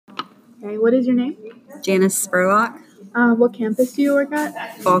Okay, what is your name? Janice Spurlock, What campus do you work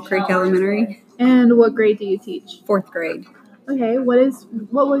at? Fall Creek Elementary, And what grade do you teach? 4th grade. Okay, what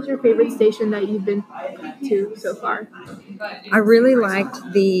was your favorite station that you've been to so far? I really liked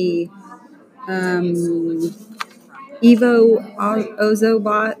the Evo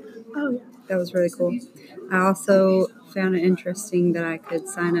Ozobot. Oh, yeah. That was really cool. I also found it interesting that I could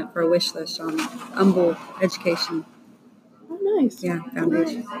sign up for a wish list on Humble Education. Oh, nice. Yeah,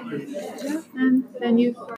 Foundation. Yeah, and you